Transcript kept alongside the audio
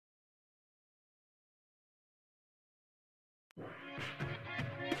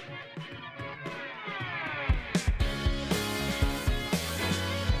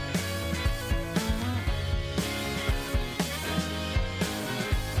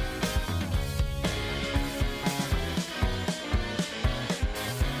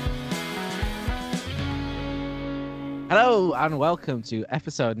Hello and welcome to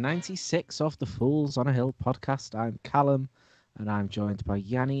episode 96 of the Fools on a Hill podcast. I'm Callum and I'm joined by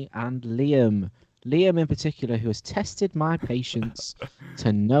Yanni and Liam. Liam in particular, who has tested my patience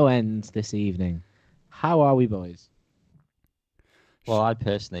to no end this evening. How are we, boys? Well, I'm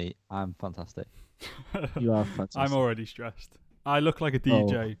fantastic. You are fantastic. I'm already stressed. I look like a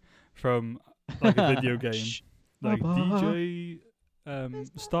DJ from like a video game. Like DJ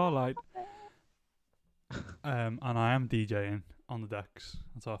Starlight. And I am DJing on the decks.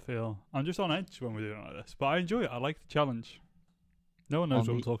 That's how I feel. I'm just on edge when we're doing it like this. But I enjoy it. I like the challenge. No one knows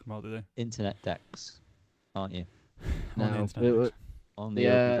what I'm talking about today. Internet decks, aren't you? No, on the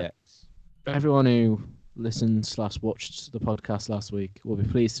OP decks. Everyone who listened/watched the podcast last week will be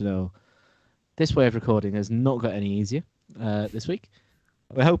pleased to know this way of recording has not got any easier this week.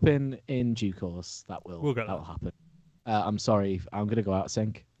 We're hoping in due course that will happen. I'm sorry, I'm going to go out of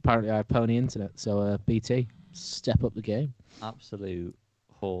sync. Apparently I have pony internet, so BT, step up the game. Absolute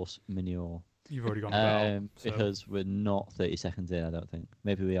horse manure. You've already gone about. Because we're not 30 seconds in, I don't think.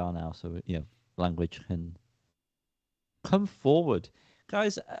 Maybe we are now, so language can come forward.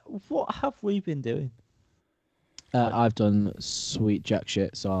 Guys, what have we been doing? I've done sweet jack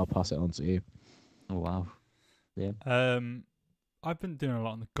shit, so I'll pass it on to you. Oh, wow. Yeah. I've been doing a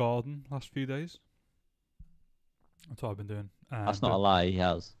lot in the garden last few days. That's what I've been doing. That's not a lie, he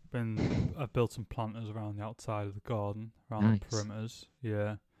has. I've built some planters around the outside of the garden, around the perimeters.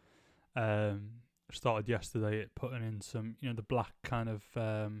 Yeah. Started yesterday at putting in some, the black kind of,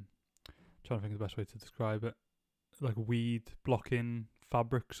 trying to think of the best way to describe it, like weed blocking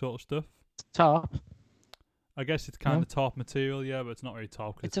fabric sort of stuff. Tarp. I guess it's kind of tarp material, yeah, but it's not really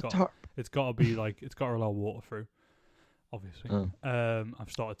tarp. It's a tarp. It's got to be like, it's got to allow water through, obviously.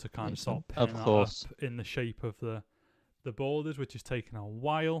 I've started to kind of start pinning that up in the shape of the borders, which has taken a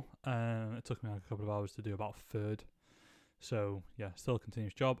while. It took me like a couple of hours to do about a third. So, yeah, still a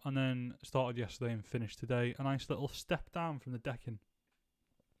continuous job. And then started yesterday and finished today. A nice little step down from the decking.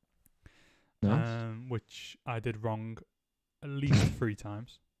 Nice. Which I did wrong at least 3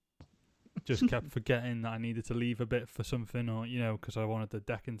 times. Just kept forgetting that I needed to leave a bit for something, or, because I wanted the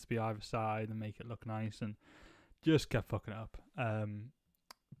decking to be either side and make it look nice, and just kept fucking it up.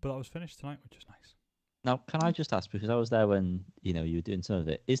 But that was finished tonight, which is nice. Now, can I just ask, because I was there when, you were doing some of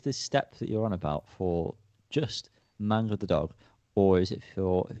it, is this step that you're on about for just Mango the dog, or is it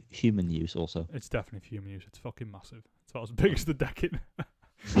for human use also? It's definitely for human use. It's fucking massive. It's about as big as the decking.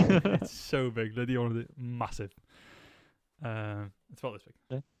 It's so big. Lydia wanted it massive. It's about this big.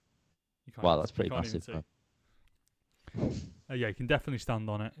 Yeah. Wow, that's pretty massive. Yeah, you can definitely stand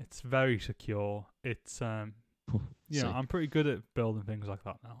on it. It's very secure. It's, I'm pretty good at building things like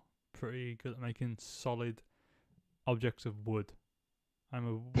that now. Pretty good at making solid objects of wood.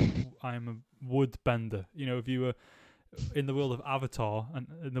 I'm a wood bender. If you were in the world of Avatar and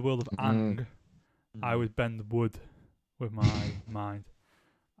in the world of Aang, I would bend wood with my mind.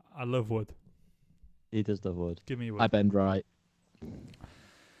 I love wood. He does love wood. Give me wood. I bend right.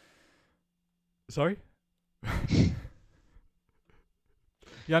 Sorry?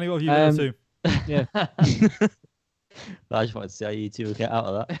 Yanni, what have you been up to? Yeah. I just wanted to see how you two would get out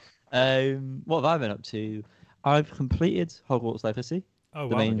of that. What have I been up to? I've completed Hogwarts Legacy,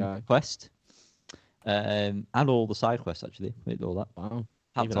 the main quest, and all the side quests actually. We did all that. Wow.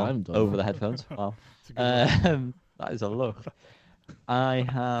 Hats on over the headphones. Wow. That is a look. I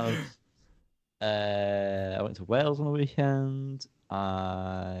have. I went to Wales on the weekend.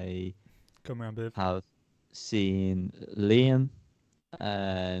 I have seen Liam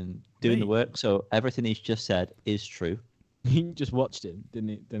doing the work. So everything he's just said is true. You just watched him,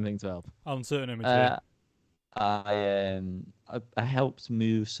 didn't think to help. Alan certain image. I helped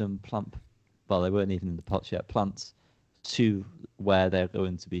move some plant. Well, they weren't even in the pots yet. Plants to where they're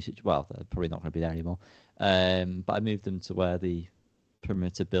going to be. Well, they're probably not going to be there anymore. But I moved them to where the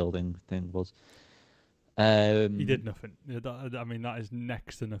perimeter building thing was. He did nothing. That is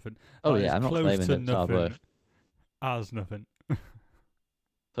next to nothing. Oh yeah, I'm not claiming it's hard work. As nothing.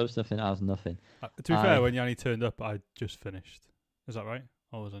 Close nothing as nothing. To be fair, when Yanni turned up, I just finished. Is that right?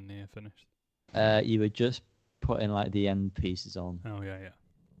 Or was I near finished? You were just putting like the end pieces on. Oh yeah.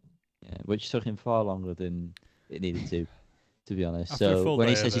 Yeah, which took him far longer than it needed to be honest. So when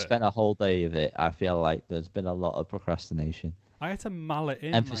he says he spent a whole day of it, I feel like there's been a lot of procrastination. I had to mallet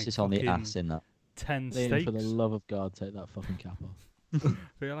in. Emphasis on the ass in that. 10 Liam, steaks. for the love of God, take that fucking cap off. I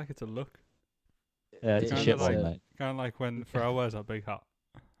feel like it's a look. Yeah, it's a shit like, one, mate. Kind of like when Pharrell wears that big hat.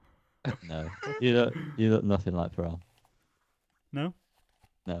 No, you look nothing like Pharrell. No?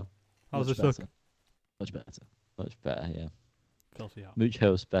 No. How's Much this look? better. Much better. Much better, yeah. Filthy hat.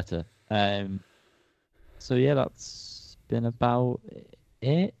 Mucho's better. So yeah, that's been about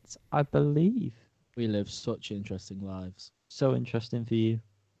it, I believe. We live such interesting lives. So interesting for you.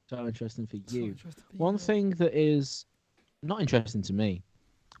 So interesting for So you. interesting for One you. thing that is not interesting to me,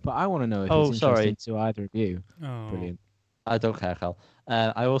 but I want to know if Oh, it's sorry. interesting to either of you. Oh. Brilliant. I don't care, Cal.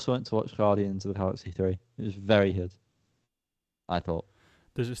 I also went to watch Guardians of the Galaxy 3. It was very good, I thought.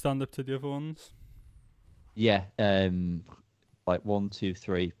 Does it stand up to the other ones? Yeah, like 1, 2,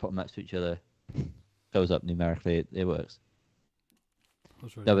 3, put them next to each other, goes up numerically. It works.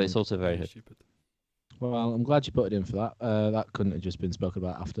 Really No, but it's also very good. stupid. Well, I'm glad you put it in for that. That couldn't have just been spoken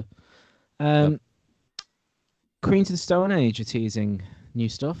about after. Yep. Queens of the Stone Age are teasing new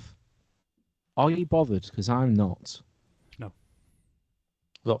stuff. Are you bothered? Because I'm not. No.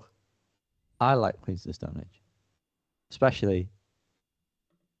 Look, I like Queens of the Stone Age, especially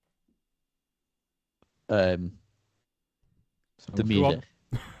the music.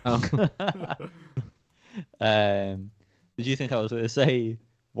 Oh. Did you think I was going to say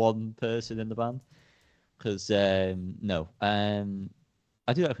one person in the band? Because no, I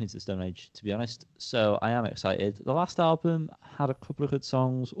do like Queens of the Stone Age, to be honest. So I am excited. The last album had a couple of good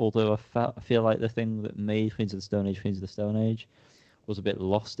songs, although I feel like the thing that made Queens of the Stone Age, was a bit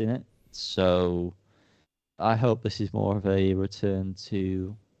lost in it. So I hope this is more of a return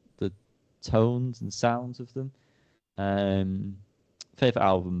to the tones and sounds of them. Favorite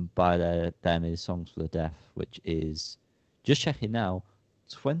album by them is Songs for the Deaf, which is, just checking now,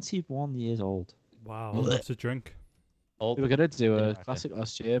 21 years old. Wow, that's a drink. We were going to do a classic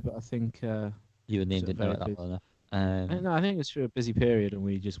last year, but I think you and Liam didn't know it that well enough. I think it's for a busy period, and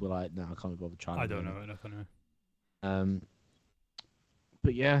we just were like, "No, I can't be bothered trying." I don't know enough anyway.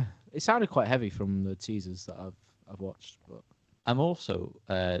 But yeah, it sounded quite heavy from the teasers that I've watched. But I'm also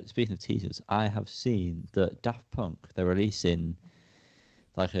speaking of teasers, I have seen that Daft Punk, they're releasing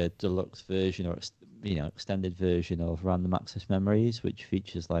like a deluxe version or extended version of Random Access Memories, which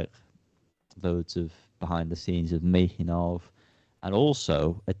features like loads of behind the scenes of making of, and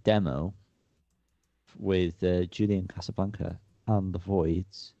also a demo with Julian Casablanca and the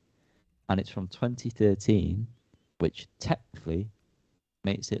Voids, and it's from 2013, which technically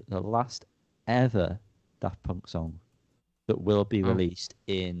makes it the last ever Daft Punk song that will be released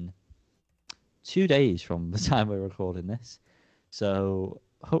in 2 days from the time we're recording this. So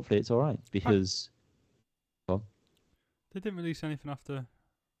hopefully it's all right, because They didn't release anything after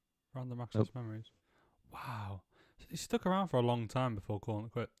Random Access Memories. Wow. So they stuck around for a long time before calling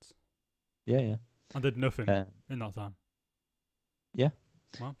it quits. Yeah. And did nothing in that time. Yeah.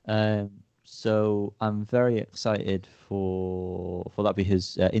 Wow. So I'm very excited for that,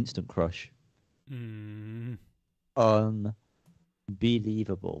 because Instant Crush.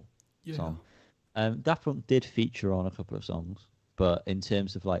 Unbelievable song. Daft Punk did feature on a couple of songs, but in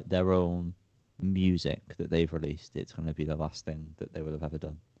terms of like their own music that they've released, it's going to be the last thing that they would have ever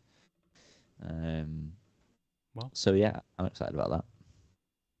done. So yeah, I'm excited about that.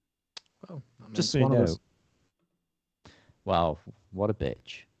 Well, just so you know. Wow, what a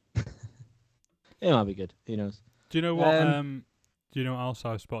bitch. It might be good. Who knows? Do you know what? Do you know what else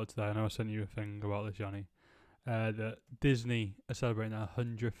I spotted today? I know I sent you a thing about this, Johnny. That Disney are celebrating their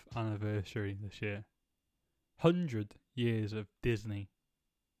 100th anniversary this year. 100 years of Disney.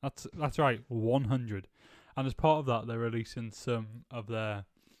 That's right, 100. And as part of that, they're releasing some of their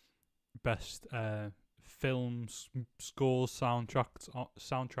best films, scores, soundtracks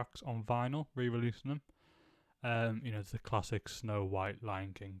on vinyl, re-releasing them. It's the classic Snow White,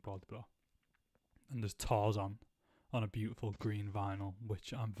 Lion King, blah blah. And there's Tarzan on a beautiful green vinyl,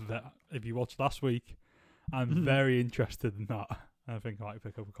 which if you watched last week, I'm very interested in that. I think I might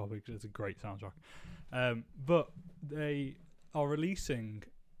pick up a copy because it's a great soundtrack. But they are releasing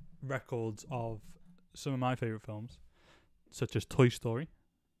records of some of my favourite films, such as Toy Story.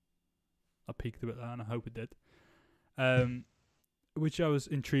 I peeked a bit there, and I hope it did. Which I was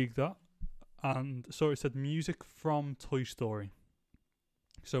intrigued at. And so it said music from Toy Story.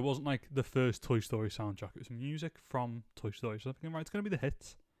 So it wasn't like the first Toy Story soundtrack. It was music from Toy Story. So I'm thinking, right, it's going to be the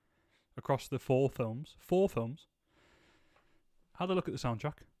hits across the 4 films. 4 films. Had a look at the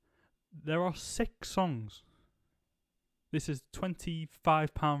soundtrack. There are 6 songs. This is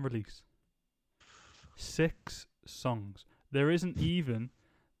 £25 release. 6 songs. There isn't even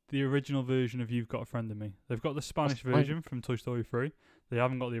the original version of You've Got a Friend in Me. They've got the Spanish version from Toy Story 3. They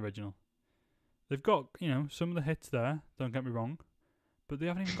haven't got the original. They've got, some of the hits there, don't get me wrong, but they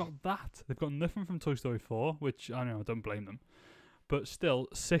haven't even got that. They've got nothing from Toy Story 4, which I don't blame them. But still,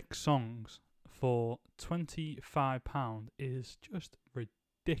 6 songs for £25 is just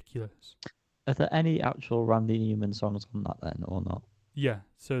ridiculous. Are there any actual Randy Newman songs on that then, or not? Yeah,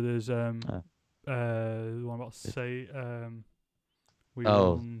 so there's the one about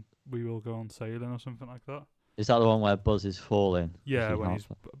we will go on sailing or something like that. Is that the one where Buzz is falling? Yeah, when he's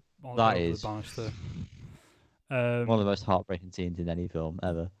on the banister. One of the most heartbreaking scenes in any film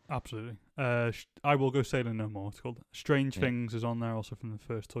ever. Absolutely. I Will Go Sailing No More, it's called. Strange Things is on there also from the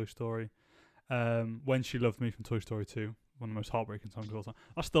first Toy Story. When She Loved Me from Toy Story 2, one of the most heartbreaking songs of all time.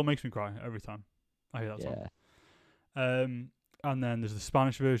 That still makes me cry every time I hear that song. And then there's the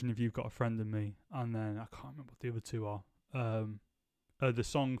Spanish version of You've Got a Friend in Me, and then I can't remember what the other two are. The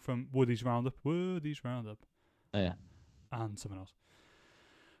song from Woody's Roundup. Oh yeah. And something else.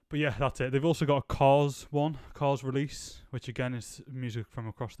 But yeah, that's it. They've also got a Cars release, which again is music from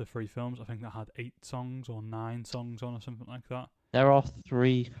across the 3 films. I think that had 8 songs or 9 songs on or something like that. There are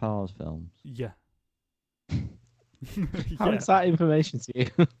 3 Cars films. Yeah. How is that information to you?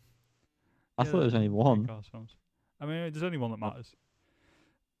 I thought there was only 1. Cars films. I mean, there's only one that matters.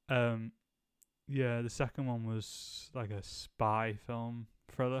 The second one was like a spy film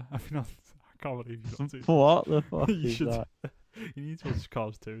thriller. I mean, I can't believe you got to. What the fuck is that? You need to watch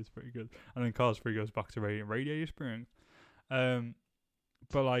Cars 2, it's pretty good. And then Cars 3 goes back to Radio Spring. But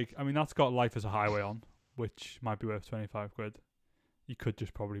like, I mean, that's got Life as a Highway on, which might be worth £25. You could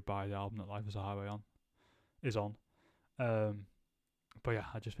just probably buy the album that Life as a Highway is on. But yeah,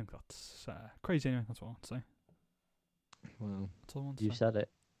 I just think that's crazy anyway, that's what I want to say. Well, that's all I want to you say. said it.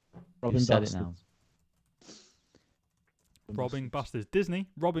 Robbing you said bastards. it now. Robbing bastards. Disney?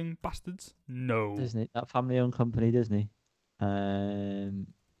 Robbing bastards? No. Disney, that family-owned company, Disney.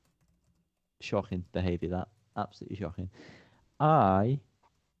 Shocking behaviour, that. Absolutely shocking. I,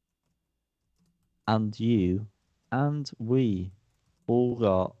 and you, and we all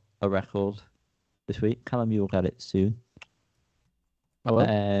got a record this week. Callum, you'll get it soon. Oh,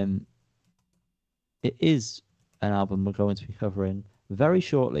 well. It is an album we're going to be covering very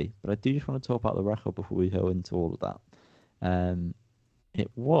shortly, but I do just want to talk about the record before we go into all of that. It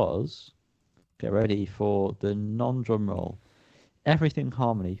was, get ready for the non-drum roll, Everything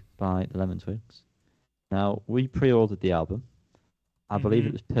Harmony by the Lemon Twigs. Now, we pre-ordered the album. I believe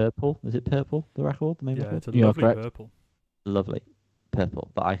it was purple. Was it purple, the record? The main record? It's a lovely purple. Lovely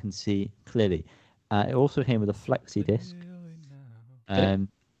purple, but I can see clearly. It also came with a flexi disc.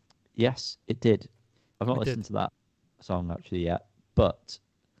 Yes, it did. I've not listened to that song actually yet, but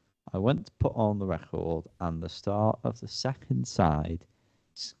I went to put on the record, and the start of the second side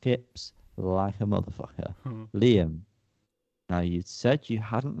skips like a motherfucker. Liam, now you said you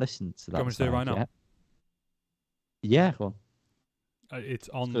hadn't listened to that. Can we say it right now? Yeah, go on. It's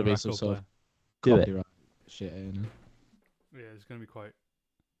on the record player. Do it. Shit, Yeah, it's going to be quite...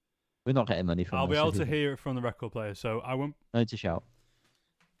 We're not getting money from I'll be able to hear it from the record player, so I won't... No need to shout.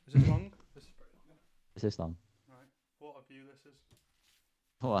 Is this long? This is pretty long. Is this long? Right. What a view this is.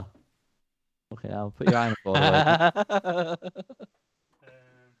 What? Okay, I'll put your eye on the board.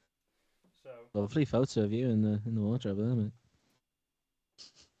 Lovely photo of you in the wardrobe, isn't it?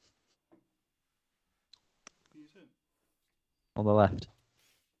 On the left.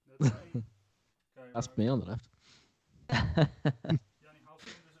 That's me on the left.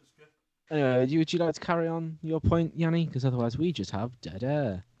 Anyway, would you like to carry on your point, Yanni? Because otherwise we just have dead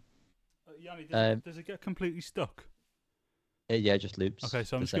air. Yanni, does it get completely stuck? Yeah, just loops. Okay,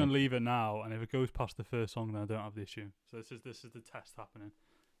 so I'm just going to leave it now, and if it goes past the first song, then I don't have the issue. So this is the test happening.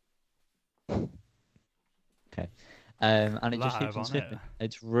 Okay. And it just keeps on skipping.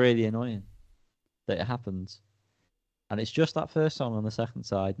 It's really annoying that it happens. And it's just that first song on the second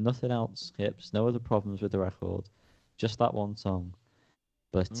side. Nothing else skips. No other problems with the record. Just that one song.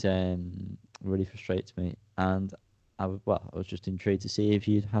 But really frustrates me. And I was just intrigued to see if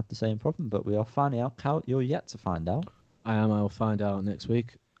you'd had the same problem. But we are finding out. You're yet to find out. I am. I'll find out next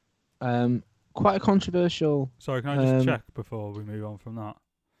week. Quite a controversial... Sorry, can I just check before we move on from that?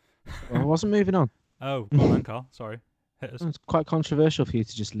 Well, I wasn't moving on. Oh, go on then, Carl. Sorry. Hit us. It's quite controversial for you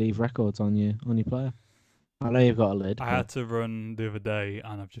to just leave records on your player. I know you've got a lid. I had to run the other day,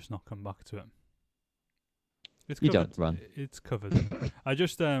 and I've just not come back to it. You don't run. It's covered. I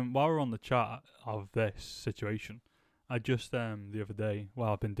just while we're on the chat of this situation, I just the other day,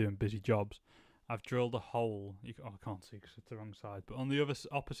 while I've been doing busy jobs, I've drilled a hole. I can't see because it's the wrong side, but on the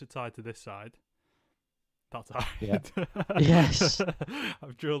opposite side to this side, that side. Yeah. Yes.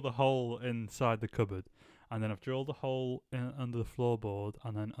 I've drilled a hole inside the cupboard, and then I've drilled a hole under the floorboard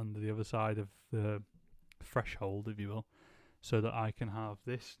and then under the other side of the threshold, if you will, so that I can have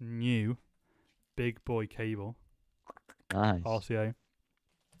this new big boy cable, Nice. RCA,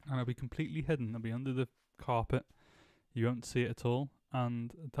 and it'll be completely hidden. It'll be under the carpet. You won't see it at all,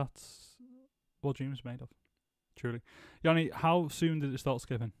 and that's what dreams are made of. Truly. Yanni, how soon did it start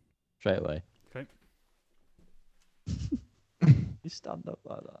skipping? Straight away. Okay. You stand up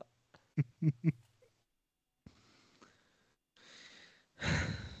like that.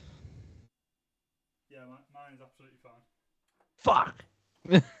 Yeah, mine is absolutely fine. Fuck!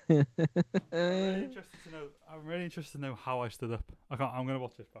 I'm really interested to know how I stood up. I'm going to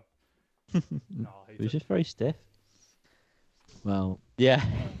watch this back. No, I hate It was it. just very stiff. Well, yeah.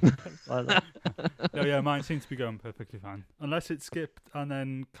 Like that. No, yeah, mine seems to be going perfectly fine. Unless it skipped and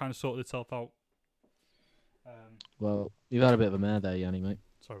then kind of sorted itself out. Well, you've had a bit of a mare there, Yanni, mate.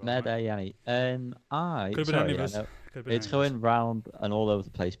 Sorry about that. Yanni. Could have been any of us. It's going round and all over the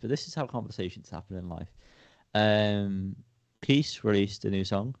place, but this is how conversations happen in life. Geese released a new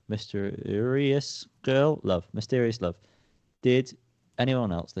song, Mysterious Love. Did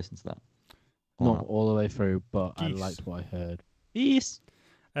anyone else listen to that? Not all the way through, but Geese. I liked what I heard. Geese.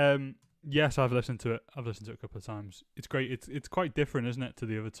 Yes, I've listened to it. I've listened to it a couple of times. It's great. It's quite different, isn't it, to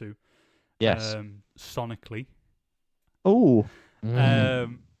the other two? Yes. Sonically. Oh.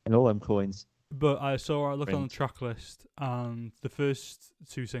 And all them coins. But I looked on the track list, and the first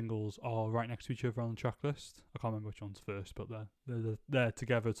two singles are right next to each other on the track list. I can't remember which one's first, but they're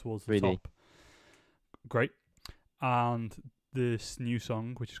together towards the 3D. top. Great. And this new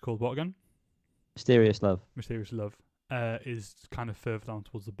song, which is called what again? Mysterious Love. Mysterious Love, is kind of further down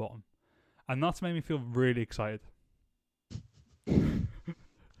towards the bottom. And that's made me feel really excited.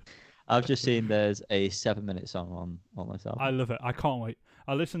 I've just seen there's a 7-minute song on myself. I love it. I can't wait.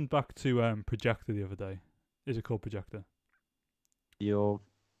 I listened back to Projector the other day. Is it called Projector?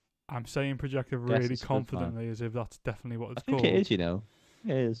 I'm saying Projector really confidently as if that's definitely what it's called. I think it is, you know.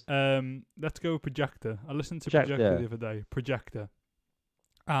 It is. Let's go with Projector. I listened to Projector the other day. Projector.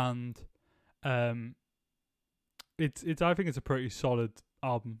 And it's I think it's a pretty solid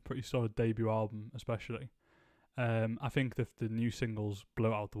album, pretty solid debut album especially. I think that the new singles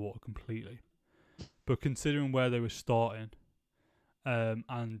blow out the water completely. But considering where they were starting,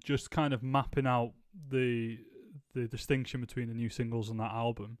 and just kind of mapping out the distinction between the new singles and that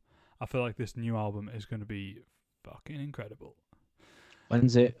album, I feel like this new album is going to be fucking incredible.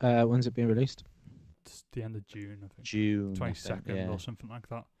 When's it being released? It's the end of June, I think. June 22nd or something like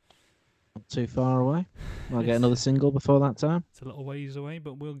that. Not too far away. Might get another single before that time. It's a little ways away,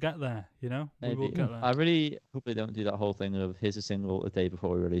 but we'll get there, you know? Maybe. We will get there. I really hope they don't do that whole thing of here's a single a day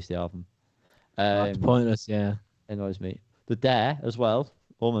before we release the album. That's pointless, yeah. Annoys me. The Dare as well,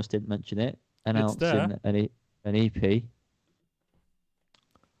 almost didn't mention it, announcing an EP.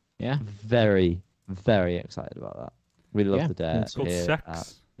 Yeah. Very, very excited about that. We love The Dare. It's called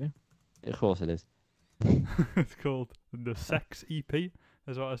Sex. Yeah. Of course it is. It's called the Sex EP.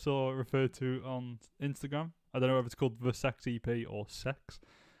 Is what I saw referred to on Instagram. I don't know if it's called the Sex EP or Sex,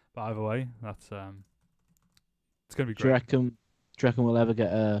 but either way, that's it's gonna be great. Do you reckon we'll ever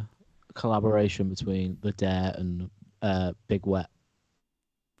get a collaboration between The Dare and Big Wet?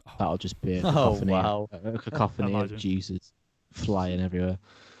 That'll just be a cacophony, a cacophony of juices flying everywhere.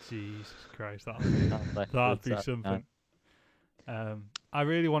 Jesus Christ, that'd be something. I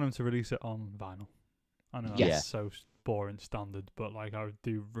really want him to release it on vinyl. I know that's so boring standard, but like I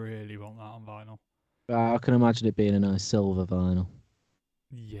do really want that on vinyl. I can imagine it being a nice silver vinyl.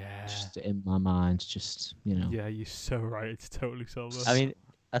 Yeah. Just in my mind, just, you know. Yeah, you're so right. It's totally silver. I mean,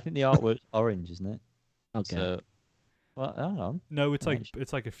 I think the artwork's orange, isn't it? Okay. So, well, hang on. No, it's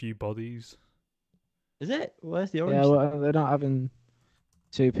like a few bodies. Is it? Where's the orange? Yeah, well, they're not having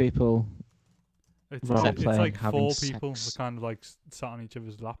two people. It's role-playing, like having 4 people sex. kind of like sat on each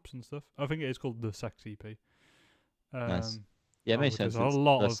other's laps and stuff. I think it is called the Sex EP. Nice. Yeah, it makes sense. There's a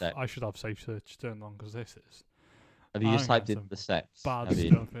lot of. Sex. I should have safe search turned on because this is. Have you just typed in the sex? Bad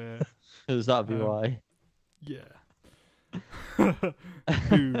stuff here. Does that be why? Yeah.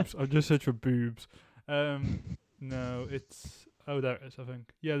 Boobs. I've just searched for boobs. No, it's there it is. I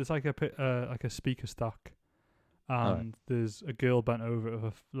think. Yeah, there's like a speaker stack, and there's a girl bent over it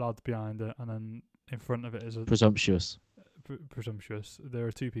with a lad behind it, and then in front of it is a presumptuous. Presumptuous. There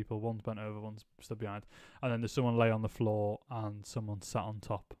are 2 people. One's bent over, one's stood behind, and then there's someone lay on the floor and someone sat on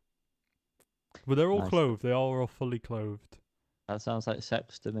top. But they're all clothed. They are all fully clothed. That sounds like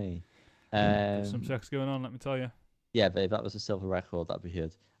sex to me. There's some sex going on, let me tell you. Yeah, but if that was a silver record, that'd be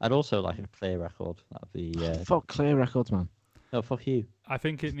good. I'd also like a clear record. That'd be. Fuck clear records, man. No, fuck you. I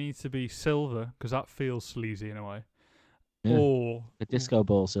think it needs to be silver because that feels sleazy in a way. Yeah. Or a disco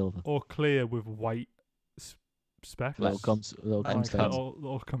ball silver. Or clear with white specks. Little cum stains.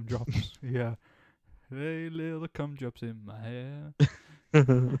 Little cum drops. Yeah. Hey, little cum drops in my hair.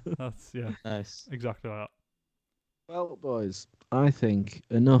 That's nice. Exactly like that. Well, boys, I think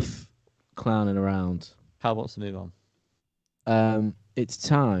enough clowning around. Hal wants to move on. It's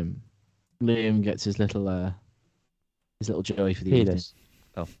time. Liam gets his little joy for the evening.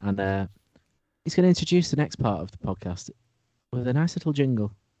 Oh, and he's going to introduce the next part of the podcast with a nice little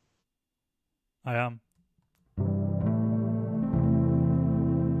jingle. I am.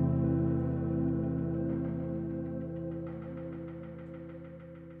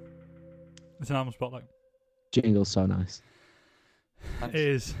 It's an album spotlight. Jingle's so nice. Thanks. It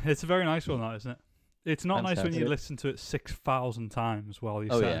is. It's a very nice one, that, isn't it? It's not nice when you listen to it 6,000 times while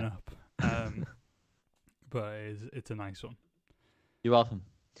you're setting up. But it's a nice one. You're welcome.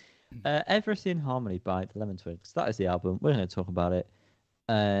 Everything in Harmony by the Lemon Twigs. That is the album. We're going to talk about it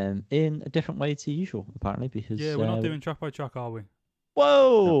in a different way to usual, apparently, because we're not doing track by track, are we?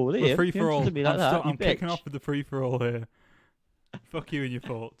 Whoa, Liam, we're free for all. I'm kicking off with the free for all here. Fuck you and your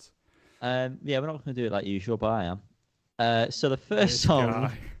thoughts. We're not going to do it like usual, but I am. So the first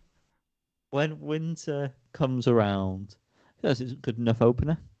song, When Winter Comes Around, that's a good enough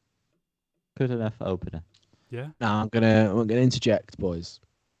opener. Good enough opener. Yeah. Now I'm gonna interject, boys.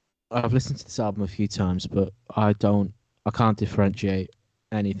 I've listened to this album a few times, but I can't differentiate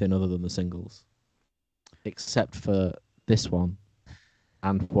anything other than the singles, except for this one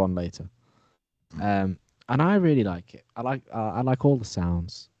and one later. And I really like it. I like all the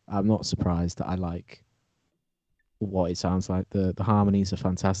sounds. I'm not surprised that I like what it sounds like. The harmonies are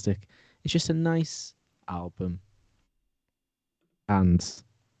fantastic. It's just a nice album, and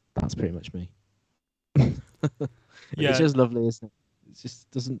that's pretty much me. It's just lovely, isn't it?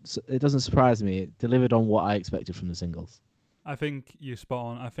 It doesn't surprise me. It delivered on what I expected from the singles. I think you're spot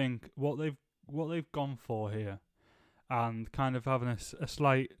on. I think what they've gone for here, and kind of having a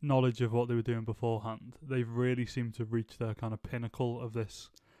slight knowledge of what they were doing beforehand, they've really seemed to reach their kind of pinnacle of this,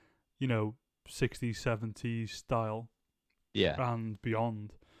 60s, 70s style, and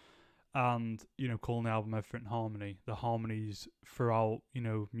beyond. And calling the album Everything Harmony. The harmonies throughout,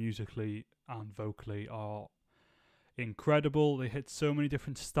 musically and vocally are incredible. They hit so many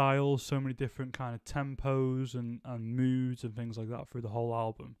different styles, so many different kind of tempos and moods and things like that through the whole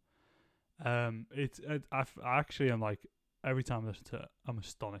album. I actually am like, every time I listen to it, I'm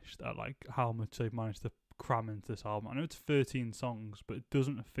astonished at like how much they've managed to cram into this album. I know it's 13 songs, but it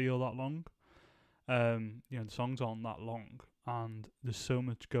doesn't feel that long. The songs aren't that long, and there's so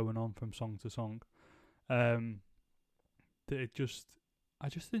much going on from song to song. That I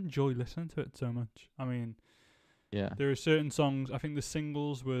just enjoy listening to it so much. I mean, there are certain songs. I think the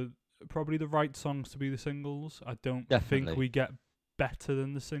singles were probably the right songs to be the singles. I don't think we get better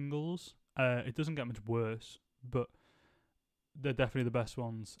than the singles. It doesn't get much worse, but they're definitely the best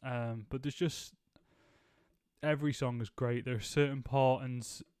ones. But there's just every song is great. There are certain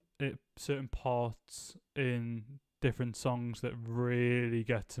parts in different songs that really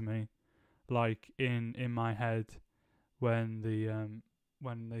get to me, like in my head when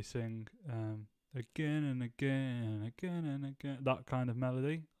they sing again and again and again and again, that kind of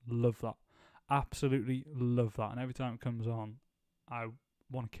melody. Love that, absolutely love that. And every time it comes on, I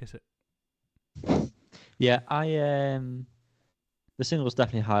want to kiss it. Yeah, the singles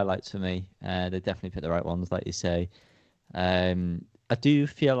definitely highlights for me. They definitely pick the right ones, like you say. I do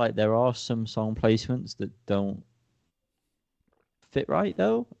feel like there are some song placements that don't fit right,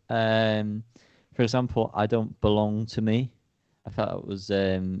 though. For example, I Don't Belong to Me. I felt it was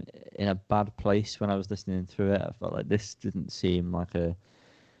in a bad place when I was listening through it. I felt like this didn't seem like a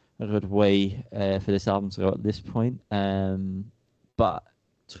good way for this album to go at this point. But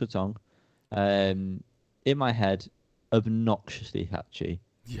it's a good song. In my head, obnoxiously catchy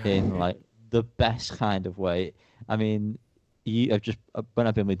in like the best kind of way. I mean, when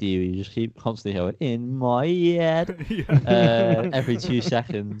I've been with you, you just keep constantly going in my head every 2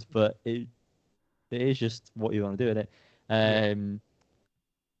 seconds, but it is just what you want to do with it.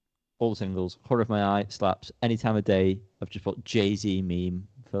 All the singles, Corner of My Eye, slaps. Any Time of Day, I've just put Jay-Z meme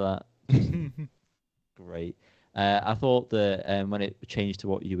for that. Great. I thought that when it changed to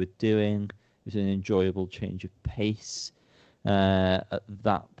What You Were Doing, it was an enjoyable change of pace at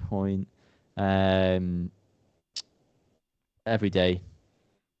that point. Every Day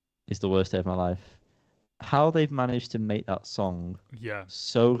is the worst day of my life. How they've managed to make that song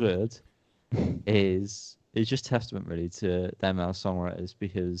so good is just testament really to them as songwriters,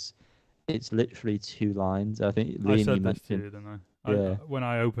 because It's literally 2 lines. I think I Liam, said you this to mentioned. you, didn't Yeah. when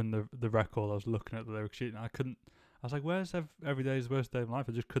I opened the record, I was looking at the lyric sheet and I couldn't. I was like, "Where's every day's the worst day of my life?"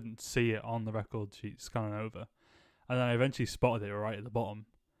 I just couldn't see it on the record sheet scanning over, and then I eventually spotted it right at the bottom,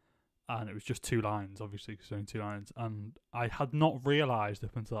 and it was just 2 lines, obviously, because only 2 lines, and I had not realised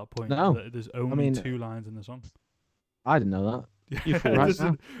up until that point that there's only 2 lines in the song. I didn't know that. You thought right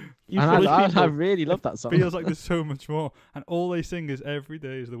now. I really love that song. Feels like there's so much more, and all they sing is "every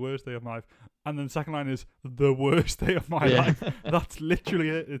day is the worst day of my life," and then the second line is "the worst day of my life." That's literally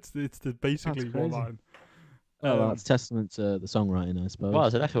it. It's basically one line. That's testament to the songwriting, I suppose. Well,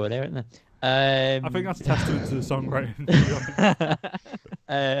 there's an echo in there, isn't there? I think that's testament to the songwriting.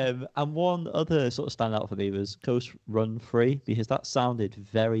 And one other sort of standout for me was Ghost Run Free, because that sounded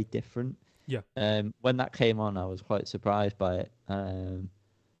very different. Yeah. When that came on, I was quite surprised by it.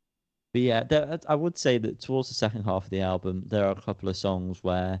 But yeah, I would say that towards the second half of the album, there are a couple of songs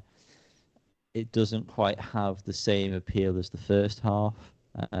where it doesn't quite have the same appeal as the first half.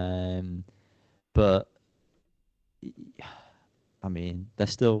 But I mean,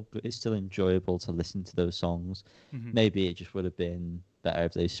 it's still enjoyable to listen to those songs. Mm-hmm. Maybe it just would have been better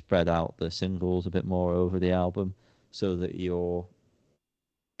if they spread out the singles a bit more over the album, so that you're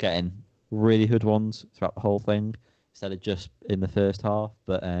getting really good ones throughout the whole thing instead of just in the first half.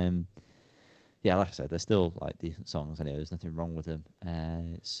 But yeah, like I said, they're still like decent songs anyway. There's nothing wrong with them.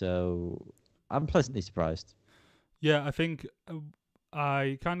 So I'm pleasantly surprised. Yeah, I think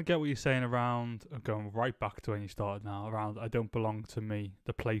I kind of get what you're saying around going right back to when you started now, around "I Don't Belong to Me,"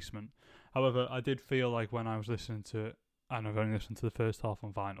 the placement. However, I did feel like when I was listening to it, and I've only listened to the first half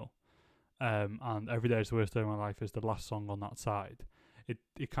on vinyl, and "Every Day is the Worst Day of My Life" is the last song on that side.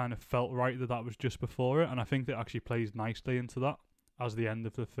 It kind of felt right that was just before it, and I think that actually plays nicely into that as the end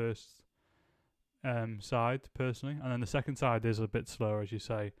of the first side, personally. And then the second side is a bit slower, as you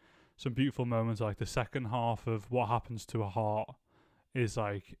say. Some beautiful moments, like the second half of "What Happens to a Heart" is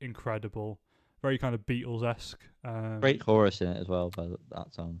like incredible, very kind of Beatles-esque. Great chorus in it as well by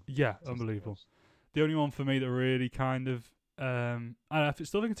that song. Yeah, unbelievable. The only one for me that really kind of, and I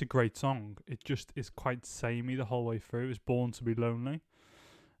still think it's a great song. It just is quite samey the whole way through. It's "Born to Be Lonely."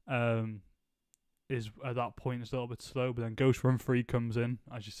 Is at that point it's a little bit slow, but then "Ghost Run Free" comes in,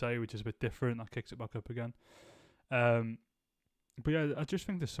 as you say, which is a bit different. That kicks it back up again. But yeah, I just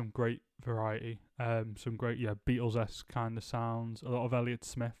think there's some great variety. Some great, Beatles-esque kind of sounds. A lot of Elliott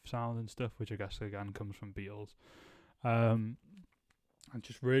Smith sound and stuff, which I guess again comes from Beatles. And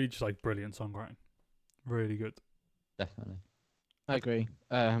just really just like brilliant songwriting. Really good. Definitely. I agree.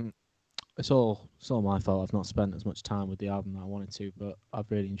 It's all my fault. I've not spent as much time with the album that I wanted to, but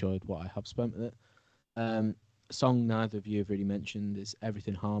I've really enjoyed what I have spent with it. A song neither of you have really mentioned is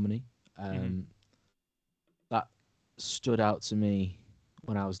 "Everything Harmony." That stood out to me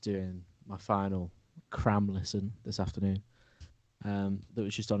when I was doing my final cram listen this afternoon. That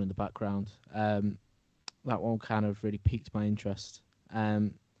was just on in the background. That one kind of really piqued my interest.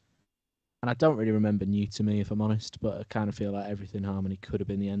 And I don't really remember "New to Me," if I'm honest, but I kind of feel like "Everything Harmony" could have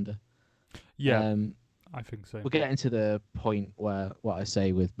been the ender. Yeah, I think so. We're getting to the point where what I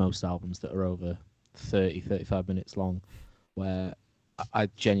say with most albums that are over 30, 35 minutes long, where I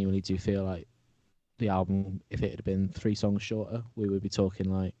genuinely do feel like the album, if it had been 3 songs shorter, we would be talking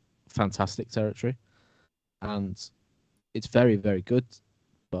like fantastic territory. And it's very, very good,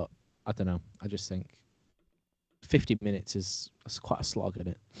 but I don't know. I just think 50 minutes is quite a slog in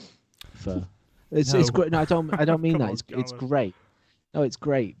it. It's great. No, I don't mean that. It's great. No, it's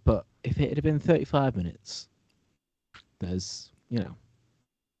great, but if it had been 35 minutes, there's,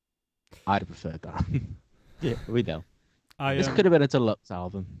 I'd have preferred that. Yeah, we know. This could have been a deluxe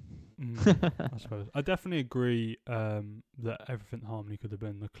album. I suppose. I definitely agree that "Everything Harmony" could have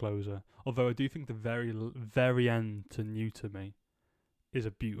been the closer. Although I do think the very, very end to "New to Me" is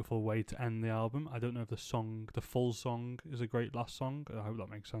a beautiful way to end the album. I don't know if the full song is a great last song. I hope that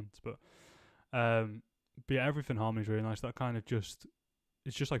makes sense. But yeah, "Everything Harmony" is really nice. That kind of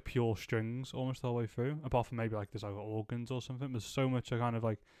it's just like pure strings almost the whole way through. Apart from maybe like there's like organs or something. There's so much kind of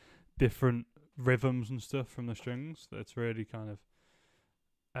like different rhythms and stuff from the strings that it's really kind of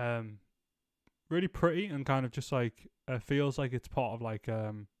really pretty and kind of just like feels like it's part of like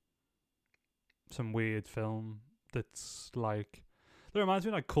some weird film that's like that reminds me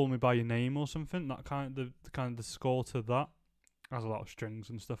of like "Call Me by Your Name" or something. That kind of the score to that has a lot of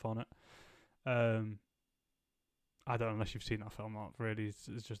strings and stuff on it. I don't know unless you've seen that film. Not really. It's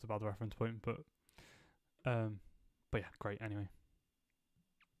just a bad reference point, but yeah, great anyway.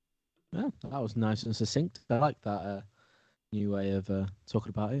 Yeah, that was nice and succinct. I like that new way of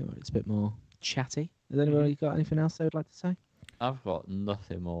talking about it. It's a bit more chatty. Has anybody got anything else they would like to say? I've got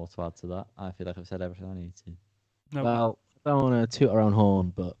nothing more to add to that. I feel like I've said everything I need to. No. Well, I don't want to toot our own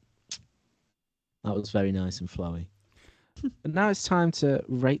horn, but that was very nice and flowy. But now it's time to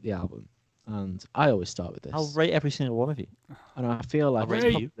rate the album, and I always start with this. I'll rate every single one of you. And I feel like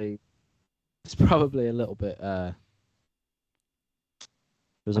it's probably a little bit.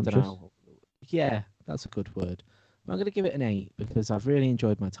 Presumptuous? Yeah, that's a good word. I'm going to give it an 8 because I've really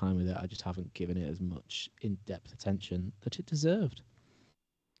enjoyed my time with it. I just haven't given it as much in-depth attention that it deserved.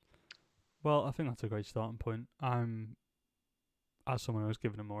 Well, I think that's a great starting point. As someone who's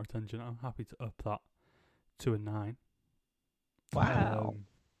given it more attention, I'm happy to up that to a 9. Wow.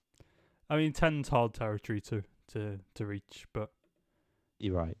 I mean, 10's hard territory to reach, but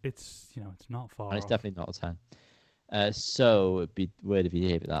you're right. It's it's not far. And it's off. definitely not a 10. So it'd be weird if you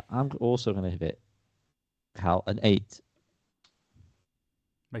gave it that. I'm also going to give it, Cal, an 8.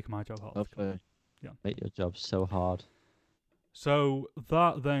 Make my job hard. Okay. Yeah. Make your job so hard. So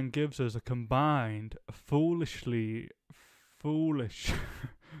that then gives us a combined foolish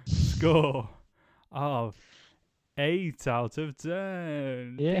score of 8 out of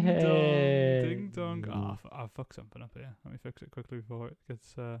 10. Yeah. Ding dong. Oh, I fucked something up here. Let me fix it quickly before it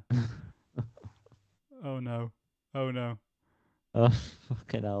gets. Oh no. Oh,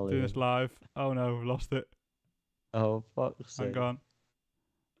 fucking hell. Do this live. Oh no, lost it. Oh, fuck's sake. Hang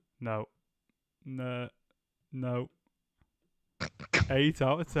on. No. 8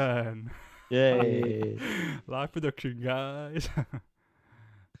 out of 10. Yay. Live production, guys.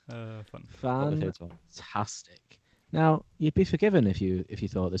 Fun. Fantastic. Now, you'd be forgiven if you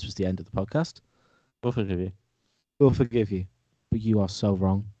thought this was the end of the podcast. We'll forgive you. We'll forgive you. But you are so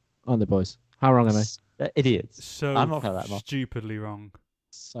wrong. Aren't they, boys? How wrong am I? They're idiots. So I'm not that much. stupidly wrong.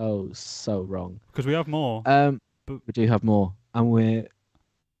 So wrong. Because we have more. But we do have more. And we're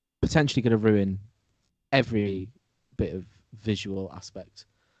potentially going to ruin every bit of visual aspect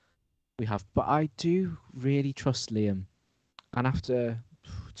we have. But I do really trust Liam. And after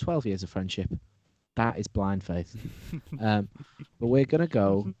 12 years of friendship, that is blind faith. But we're going to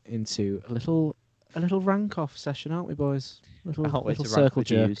go into a little rank off session, aren't we, boys? Little circle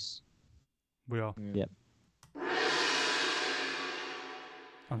jerk. We are. Yep.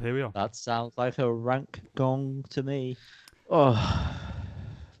 And here we are. That sounds like a rank gong to me. Oh,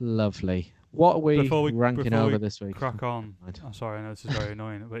 lovely. What are we ranking over this week? Crack on. I'm sorry, I know this is very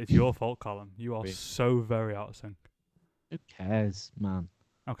annoying, but it's your fault, Callum. You are so very out of sync. Who cares, man?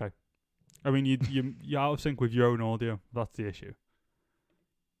 Okay. I mean, you're out of sync with your own audio. That's the issue.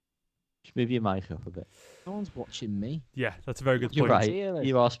 Just move your mic up a bit. No one's watching me. Yeah, that's a very good You're point. right.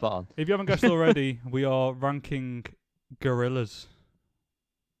 You are spot on. If you haven't guessed already, we are ranking Gorillaz.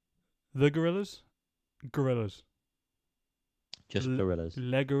 The Gorillaz? Gorillaz. Just Gorillaz.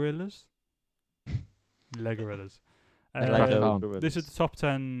 Le Gorillaz? Le Gorillaz. This is the top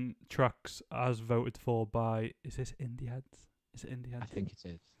 10 tracks as voted for by... Is this Indie Heads? Is it Indie Heads? I think it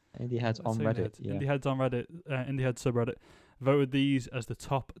is. Indie Heads on Reddit. Yeah. Indie Heads on Reddit. Indie Heads subreddit. Voted these as the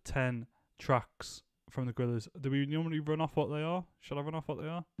top 10 tracks from the Gorillaz. Do we normally run off what they are? Shall I run off what they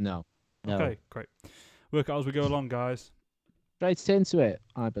are? No. Okay, great. Work out as we go along, guys. Straight into it,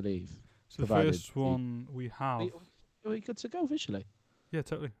 I believe. So the first one we have... Are we good to go visually? Yeah,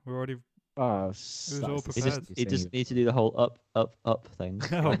 totally. We're already... Oh, it was all prepared. You just need to do the whole up thing.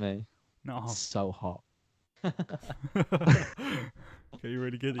 No. Me. No. It's so hot. Okay, you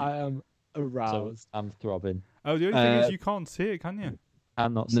really giddy. I am aroused. So I'm throbbing. Oh, the only thing is you can't see it, can you?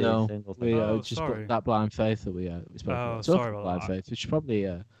 I'm not seeing a single thing. We just put that blind faith that we spoke about. Oh, sorry about blind that. faith. We should probably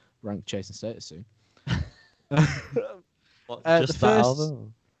rank Chasing Status soon. What, just that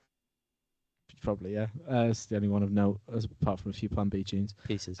album? Probably, yeah. It's the only one of note, apart from a few Plan B tunes.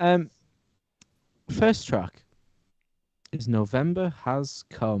 Pieces. First track is November Has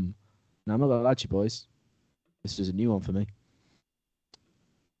Come. Now, I'm not gonna lie to you, boys. This is a new one for me.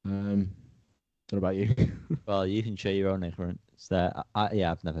 What about you? Well, you can show your own ignorance there.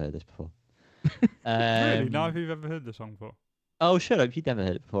 I've never heard this before. Really? Now if you've ever heard the song before? Oh, shut up. You've never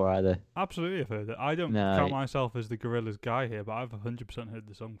heard it before either. Absolutely, I've heard it. I don't count myself as the Gorillaz guy here, but I've 100% heard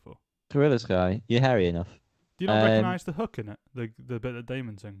the song before. Gorillaz guy, you're hairy enough. Do you not recognise the hook in it? The bit that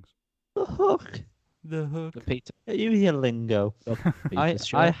Damon sings? The hook? The hook. The Peter. You hear lingo. I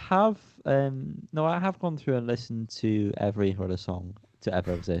have gone through and listened to every other song to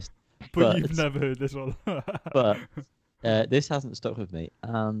ever exist. But you've never heard this one. But this hasn't stuck with me,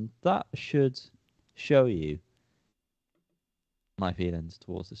 and that should show you my feelings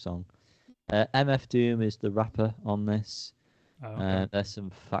towards the song. MF Doom is the rapper on this. Oh, okay. There's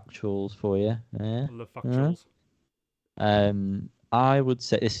some factuals for you. I love factuals. I would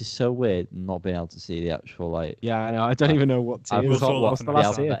say this is so weird not being able to see the actual like. Yeah, I know. I don't even know what tier. What's the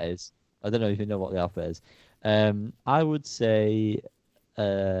alphabet is. I don't know if you know what the alphabet is. I would say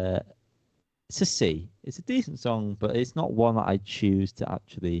it's a C. It's a decent song, but it's not one that I choose to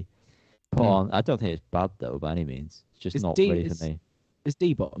actually put on. I don't think it's bad though by any means. It's just not really for me. Is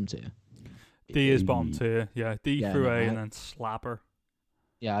D bottom tier? D is bottom tier. Yeah, D through A and then slapper.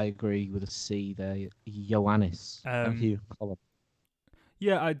 Yeah, I agree with a C there. Ioannis. Thank you, Colin.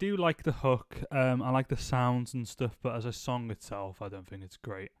 Yeah, I do like the hook. I like the sounds and stuff, but as a song itself, I don't think it's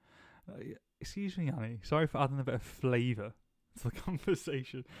great. Excuse me, Annie. Sorry for adding a bit of flavour to the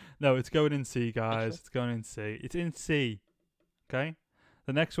conversation. No, it's going in C, guys. It's going in C. It's in C. Okay?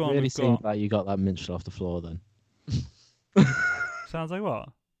 The next one really seems like you got that minstrel off the floor then. Sounds like what?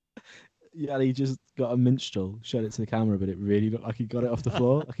 Yeah, he just got a minstrel, showed it to the camera, but it really looked like he got it off the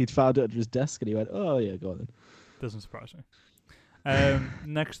floor. Like he'd found it under his desk and he went, oh yeah, go on then. Doesn't surprise me.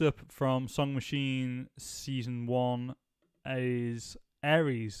 Next up from Song Machine Season 1 is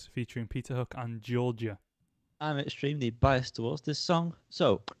Aries featuring Peter Hook and Georgia. I'm extremely biased towards this song,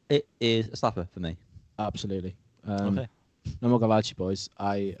 so it is a slapper for me. Absolutely. Okay. I'm not gonna lie to you boys.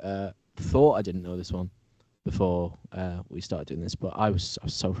 I thought I didn't know this one before we started doing this, but I was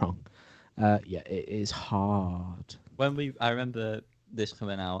so wrong. Yeah, it is hard. I remember this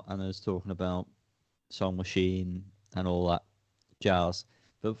coming out and I was talking about Song Machine and all that jazz.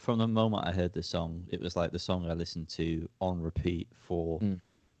 But from the moment I heard this song, it was like the song I listened to on repeat for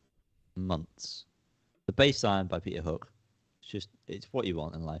months. The bass line by Peter Hook, it's what you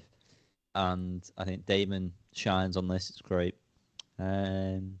want in life. And I think Damon shines on this. It's great.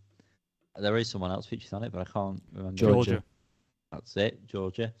 There is someone else featured on it, but I can't remember. Georgia. That's it,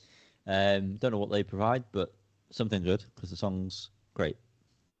 Georgia. Don't know what they provide, but something good because the song's great.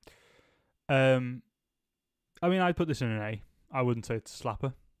 I mean, I'd put this in an A. I wouldn't say it's a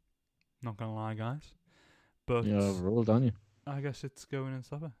slapper. Not gonna lie, guys. But you're overruled, aren't you? I guess it's going in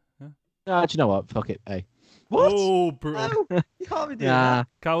slapper. Yeah. Do you know what? Fuck it, A. What? Oh, brutal! No, you can't be doing that.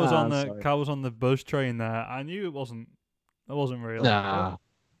 Cal was on the buzz train there. I knew it wasn't real. Nah.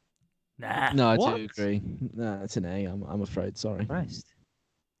 No, I do agree. Nah, it's an A. I'm afraid. Sorry. Christ.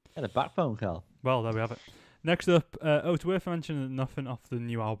 Had a backbone, Cal. Well, there we have it. Next up, it's worth mentioning that nothing off the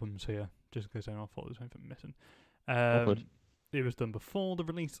new albums here, just in case anyone thought there was anything missing. Good. It was done before the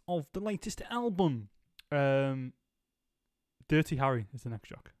release of the latest album. Dirty Harry is the next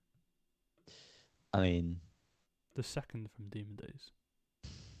track. I mean, the second from Demon Days.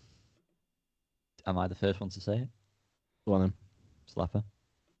 Am I the first one to say it? Go on then. Slapper.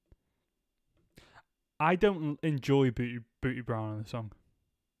 I don't enjoy Booty Brown in the song.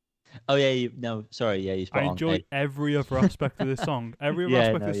 Oh yeah, you spot on. I enjoy every other aspect of this song. Every other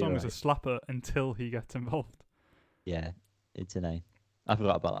aspect of the song is a slapper until he gets involved. Yeah, it's an A. I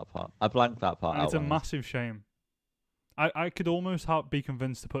forgot about that part. I blanked that part out. It's a massive shame. I could almost be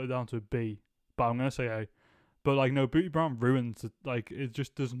convinced to put it down to a B, but I'm gonna say A. But like, no, Booty Brown ruins it. Like, it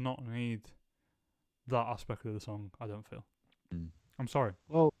just does not need that aspect of the song. I don't feel. I'm sorry.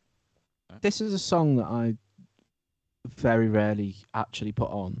 Well, this is a song that I very rarely actually put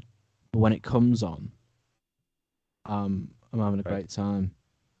on, but when it comes on, I'm having a great time.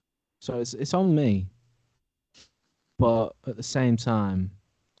 So it's on me, but at the same time,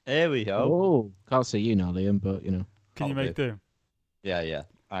 here we go. Oh, can't see you now, Liam, but you know. Can you make do? Yeah,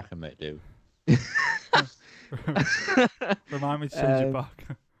 I can make do. Remind me to send you back.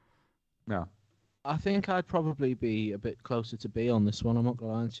 No. I think I'd probably be a bit closer to B on this one. I'm not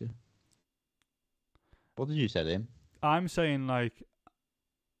gonna lie to you. What did you say, Liam? I'm saying, like,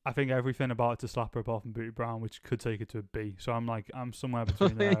 I think everything about it's a slapper apart from Booty Brown, which could take it to a B. So I'm somewhere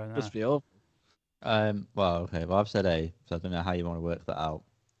between there and Must be awful. Well, okay. Well, I've said A, so I don't know how you want to work that out.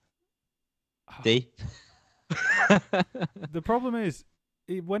 D. The problem is,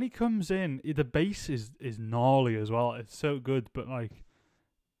 when he comes in, the bass is gnarly as well. It's so good, but like,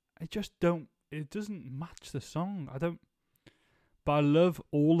 it doesn't match the song. But I love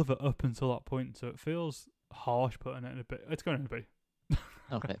all of it up until that point, so it feels harsh putting it in a B. It's going in a B.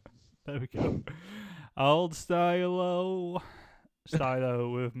 Okay. There we go. Old Stylo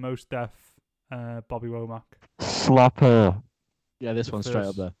with Most Def, Bobby Womack. Slapper. Yeah, this one's straight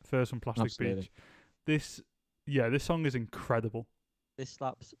up there. First one, Plastic Absolutely. Beach. This song is incredible. This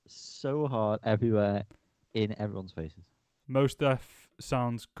slaps so hard everywhere in everyone's faces. Most Def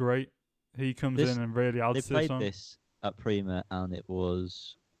sounds great. He comes in and really adds to the song. They played this at Prima and it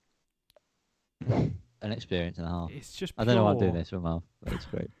was an experience and a half. It's just I don't know why I'm doing this from mouth, but it's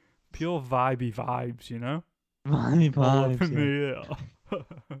great. Pure vibey vibes, you know? Vibey vibes.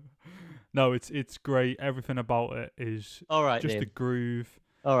 No, it's great. Everything about it is all right. Just the groove.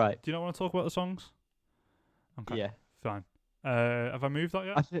 All right. Do you not want to talk about the songs? Okay. Yeah. Fine. Have I moved that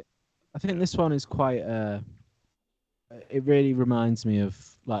yet? I think this one is quite. It really reminds me of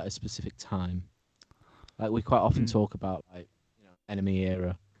like a specific time. Like we quite often talk about like enemy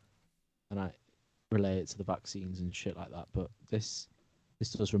era, and I relate it to the vaccines and shit like that. But this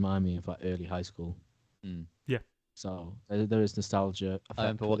does remind me of like early high school. Yeah. So there is nostalgia. I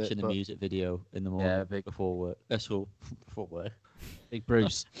remember watching the music video in the morning before work. School before work. Big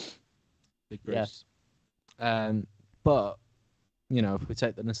Bruce. Big Bruce. Yeah. But if we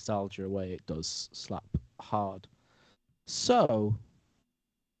take the nostalgia away, it does slap hard. So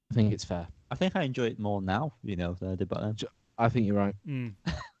I think it's fair. I think I enjoy it more now, than I did back then. I think you're right.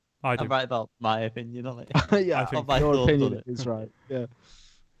 I do. I'm right about my opinion on it. Yeah, I think your opinion is right. Yeah.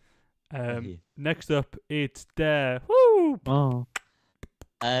 Next up, it's there. Woo! Oh.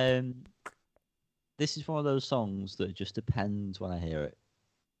 This is one of those songs that just depends when I hear it,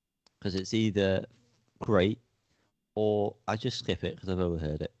 because it's either great or I just skip it because I've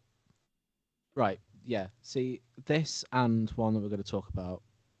overheard it. Right. Yeah. See, this and one that we're going to talk about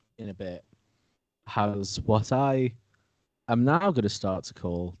in a bit has what I am now going to start to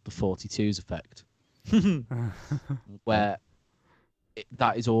call the 42s effect, where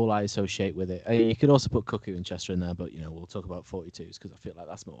that is all I associate with it. You could also put Cuckoo and Chester in there, but we'll talk about 42s because I feel like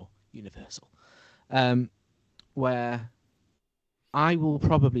that's more universal. Where I will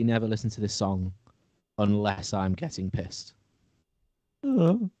probably never listen to this song unless I'm getting pissed.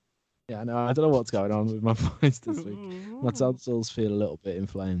 Yeah, no, I don't know what's going on with my voice this week. My tonsils feel a little bit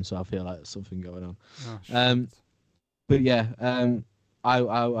inflamed, so I feel like there's something going on. But yeah,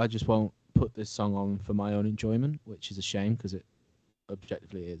 I just won't put this song on for my own enjoyment, which is a shame because it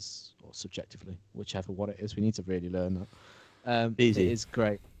objectively is, or subjectively, whichever one it is. We need to really learn that. Easy. It is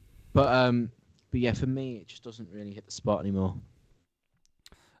great, but yeah, for me, it just doesn't really hit the spot anymore.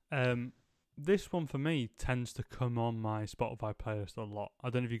 This one for me tends to come on my Spotify playlist a lot. I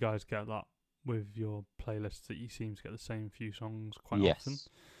don't know if you guys get that with your playlists, that you seem to get the same few songs quite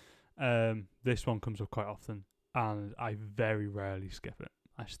often. This one comes up quite often, and I very rarely skip it.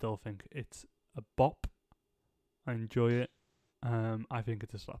 I still think it's a bop. I enjoy it. I think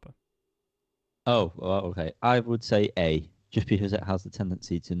it's a slapper. Oh, well, okay. I would say A, just because it has the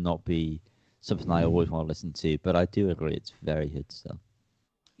tendency to not be something I always want to listen to, but I do agree it's very good still.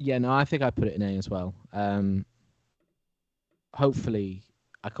 Yeah, no, I think I put it in A as well. Hopefully,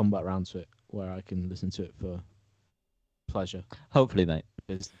 I come back around to it where I can listen to it for pleasure. Hopefully, mate.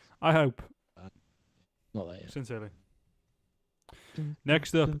 I hope. Not that yet. Sincerely.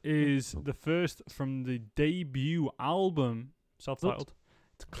 Next up is the first from the debut album, self-titled.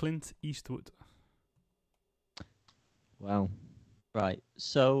 It's Clint Eastwood. Wow. Right.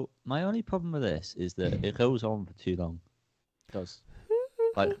 So my only problem with this is that it goes on for too long. It does.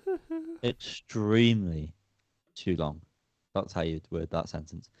 Like, extremely too long. That's how you'd word that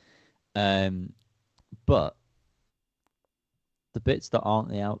sentence. But the bits that aren't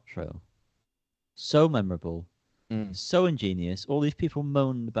the outro, so memorable, so ingenious. All these people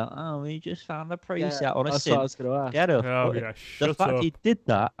moaned about, we just found a preset on a that's synth. what I was going to ask. Get up. Oh, yeah, the fact he did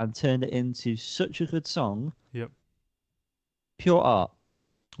that and turned it into such a good song. Yep. Pure art.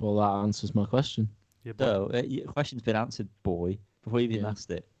 Well, that answers my question. Yeah, so, your question's been answered, boy, before you even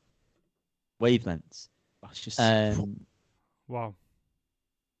asked it. Wavelengths. That's just wow.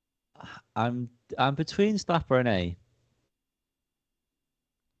 I'm between Slapper and A.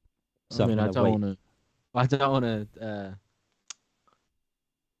 So I mean, I don't want to.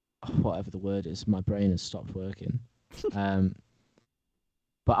 Whatever the word is, my brain has stopped working. But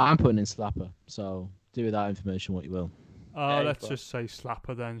I'm putting in Slapper, so do with that information what you will. Let's just say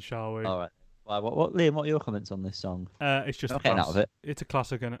Slapper then, shall we? All right. What Liam? What are your comments on this song? It's just getting out of it. It's a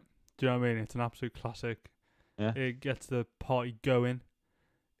classic, innit? Do you know what I mean? It's an absolute classic. Yeah. It gets the party going.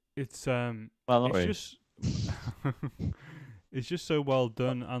 It's well, not really. just it's just so well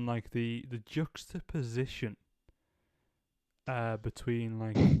done, and like the juxtaposition between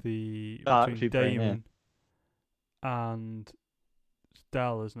like between Damon and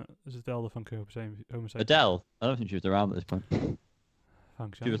Adele, isn't it? Is Adele the funky homosexual? Adele? I don't think she was around at this point.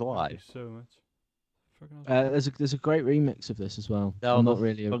 Thanks, she was alive. Thank you so much. There's a great remix of this as well. I'm not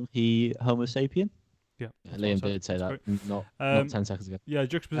really funky Homo sapien. Yeah, Liam did say that not 10 seconds ago. Yeah,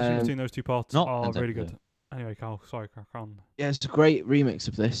 juxtaposition between those two parts are really good. Anyway, Carl, sorry, crack on. Yeah, it's a great remix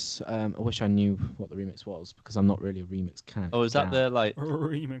of this. I wish I knew what the remix was because I'm not really a remix kind. Oh, is that the like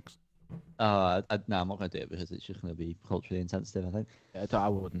remix? No, I'm not going to do it because it's just going to be culturally insensitive, I think. Yeah, I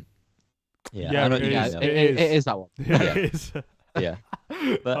wouldn't. Yeah, it is that one. Yeah, it is. Yeah.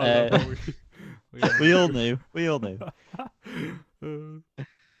 But we all knew. We all knew.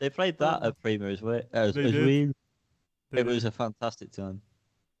 They played that at Prima as well. It was a fantastic time.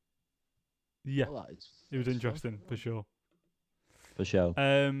 Yeah, it was interesting for sure. For sure.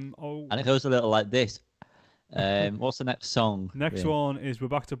 And it goes a little like this. What's the next song? Next one is we're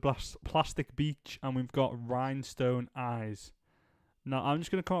back to Plastic Beach, and we've got Rhinestone Eyes. Now, I'm just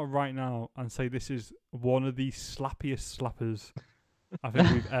going to come out right now and say this is one of the slappiest slappers I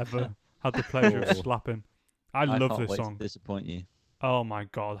think we've ever had the pleasure of slapping. I love this song. To disappoint you. Oh my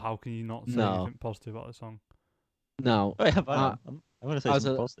god, how can you not say anything positive about this song? No. I'm going to say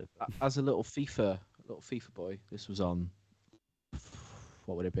something positive. As a little FIFA boy, this was on.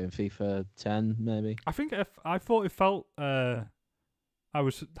 What would it have been? FIFA 10, maybe. I thought it felt. I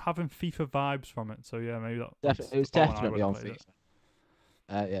was having FIFA vibes from it, so yeah, maybe that. It was definitely on FIFA.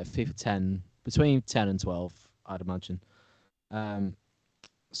 Yeah, FIFA 10, between 10 and 12, I'd imagine.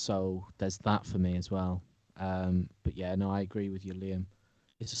 So there's that for me as well. But yeah, no, I agree with you, Liam.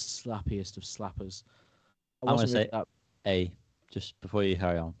 It's the slappiest of slappers. I want to say A, just before you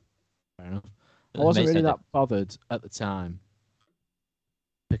carry on. Fair enough. I wasn't really that bothered at the time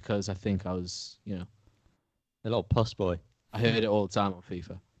because I think I was, a little puss boy. I heard it all the time on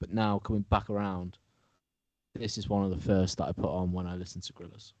FIFA, but now coming back around, this is one of the first that I put on when I listen to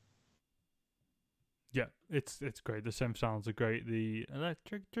Gorillaz. Yeah, it's great. The synth sounds are great. The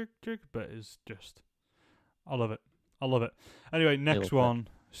electric bit is just, I love it. Anyway, next one,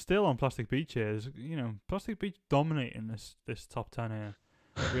 still on Plastic Beach here. Is, Plastic Beach dominating this top 10 here.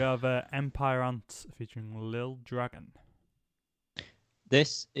 We have Empire Ants featuring Lil Dragon.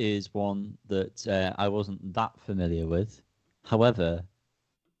 This is one that I wasn't that familiar with. However,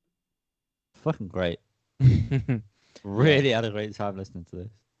 fucking great. Really had a great time listening to this.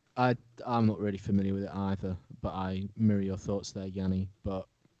 I'm not really familiar with it either, but I mirror your thoughts there, Yanni. But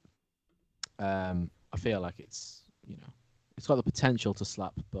I feel like it's it's got the potential to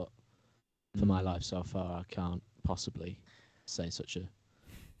slap, but for my life so far, I can't possibly say such a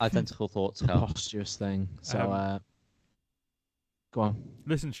identical thoughts. Preposterous thing. So go on.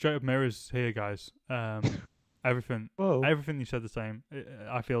 Listen, straight up mirrors here, guys. Everything you said the same.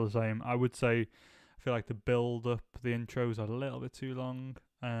 I feel the same. I would say, I feel like the build up, the intros are a little bit too long.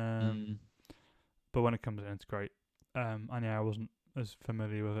 But when it comes in, it's great. And yeah, I wasn't as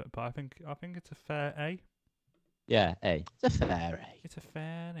familiar with it, but I think it's a fair A. Yeah, A. It's a fair A. It's a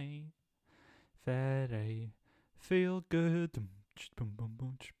fair A. Fair A. Feel good. Feel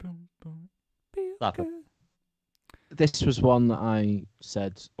good. This was one that I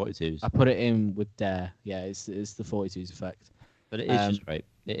said 42s. I put it in with Dare. Yeah, it's the 42s effect. But it is just great.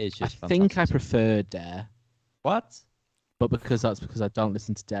 It is just fantastic. I think I prefer Dare. What? But because I don't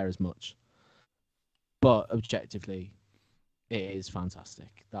listen to Dare as much. But objectively, it is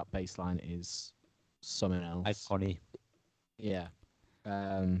fantastic. That bass line is something else. Iconic. Yeah.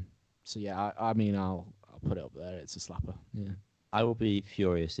 So yeah, I mean, I'll put it up there. It's a slapper. Yeah. I will be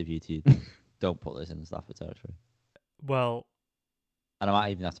furious if you two don't put this in the slapper territory. Well, and I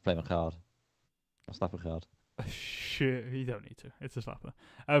might even have to play my card. My slapper card. Shit, you don't need to. It's a slapper.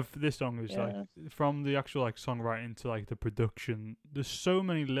 This song is like from the actual songwriting to the production. There's so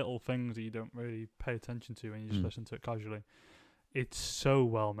many little things that you don't really pay attention to when you just listen to it casually. It's so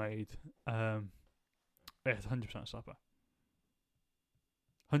well made. It's 100% a slapper.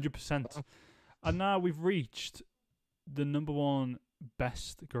 100%. And now we've reached the number one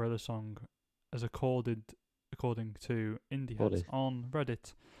best Gorillaz song as according to Indie Heads on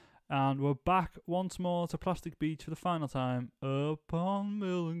Reddit. And we're back once more to Plastic Beach for the final time. Upon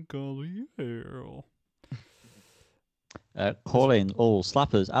Melancholy Hill. Calling all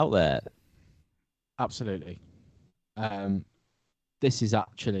slappers out there. Absolutely. This is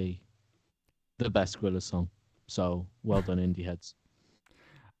actually the best Gorillaz song. So well done, Indie Heads.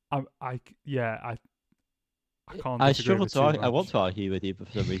 I can't. I struggle to argue. I want to argue with you, but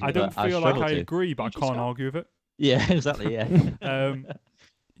for some reason I don't feel like I agree, but I can't argue with it. Yeah, exactly. Yeah.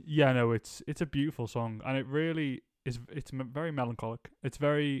 Yeah, no, it's a beautiful song, and it really is. It's very melancholic. It's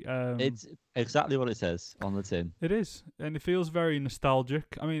very. It's exactly what it says on the tin. It is, and it feels very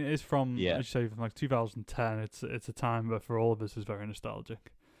nostalgic. I mean, it is from, as you say, from 2010. It's a time that for all of us is very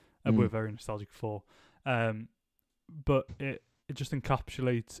nostalgic, and we're very nostalgic for. But it just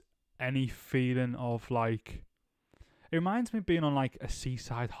encapsulates any feeling of it reminds me of being on a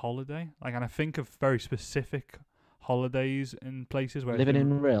seaside holiday, and I think of very specific holidays in places where living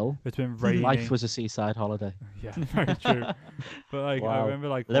in Rill. It's been raining. Life was a seaside holiday. Yeah, very true. But wow. I remember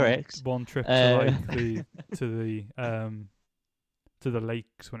lyrics. one trip to the to the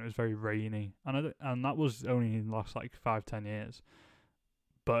lakes when it was very rainy, and that was only in the last like 5-10 years.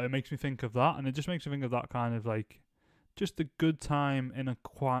 But it makes me think of that, and it just makes me think of that kind of like just a good time in a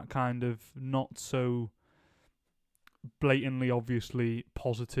quite kind of not so blatantly, obviously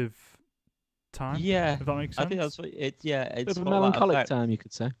positive time. Yeah, if that makes sense. I think that's what it. Yeah, it's a melancholic time, you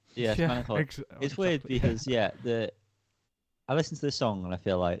could say. Yeah, it's melancholic. It's exactly. weird because I listen to this song and I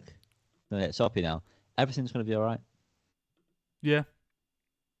feel like it's soppy now. Everything's gonna be all right. Yeah.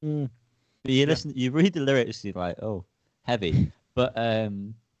 But you listen, you read the lyrics, you're like, oh, heavy. But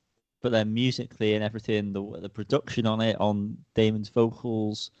then musically and everything, the production on it, on Damon's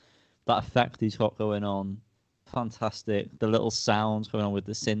vocals, that effect he's got going on, fantastic. The little sounds going on with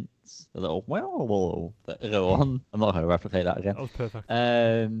the synths, the little wow that go on. I'm not going to replicate that again. That was perfect.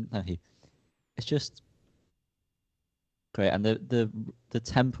 Thank you. It's just great, and the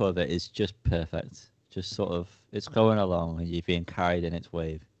tempo of it is just perfect. Just sort of, it's going along, and you're being carried in its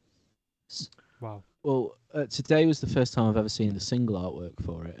wave. Wow. Well, today was the first time I've ever seen the single artwork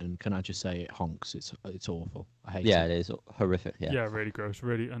for it, and can I just say it honks? It's awful. I hate it. Yeah, it is horrific. Yeah, really gross,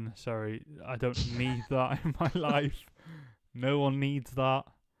 really unnecessary. I don't need that in my life. No one needs that.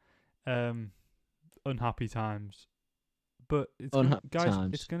 Unhappy times, but it's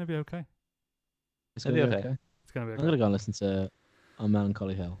times. It's gonna be okay. It's gonna be okay. It's gonna be okay. I'm gonna go and listen to On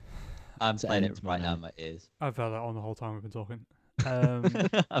Melancholy Hill. I'm playing it right now in my ears. I've had that on the whole time we've been talking.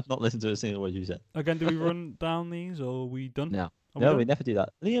 I've not listened to a single word you said. Again, do we run down these, or are we done? No. No, we never do that.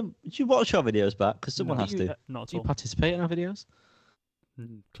 Liam, did you watch our videos back? Because someone has to. Not at Do you all. participate in our videos?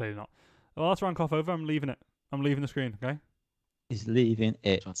 Clearly not. Well, let's rank off over. I'm leaving it. I'm leaving the screen, okay? He's leaving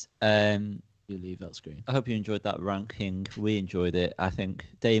it. You leave that screen. I hope you enjoyed that ranking. We enjoyed it. I think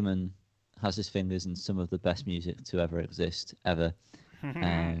Damon has his fingers in some of the best music to ever exist, ever.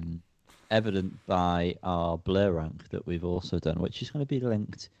 Evident by our Blur rank that we've also done, which is going to be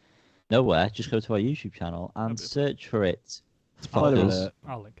linked nowhere. Just go to our YouTube channel and search for it. I'll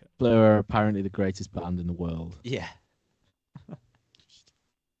link it. Blur are apparently the greatest band in the world. Yeah.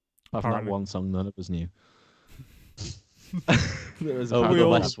 Apart from that one song none of us knew. We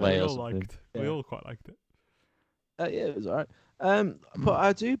all quite liked it. Yeah, it was alright. But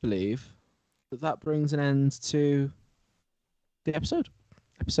I do believe that brings an end to the episode.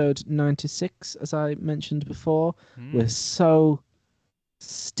 Episode 96, as I mentioned before. We're so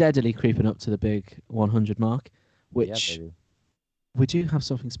steadily creeping up to the big 100 mark, which we do have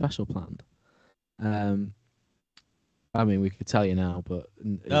something special planned. I mean, we could tell you now, but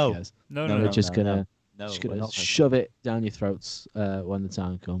No, we're just gonna shove it down your throats when the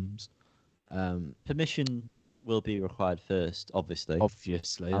time comes. Permission will be required first, obviously.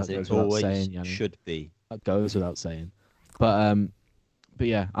 Obviously, as it always should be. That goes without saying. But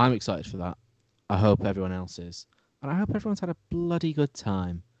yeah, I'm excited for that. I hope everyone else is. And I hope everyone's had a bloody good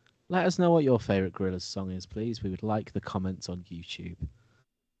time. Let us know what your favourite Gorillaz song is, please. We would like the comments on YouTube.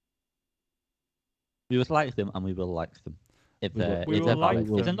 We would like them, and we will like them. If they're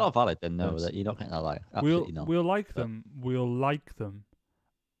not valid, then no, that you're not getting that like. Absolutely not. We'll like them. We'll like them,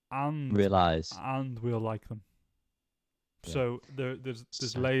 and realize, and we'll like them. Yeah. So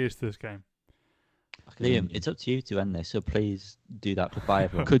there's layers to this game. Liam, it's up to you to end this, so please do that. Goodbye,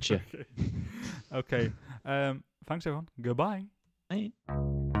 everyone. Could you? Okay. Thanks, everyone. Goodbye. Bye.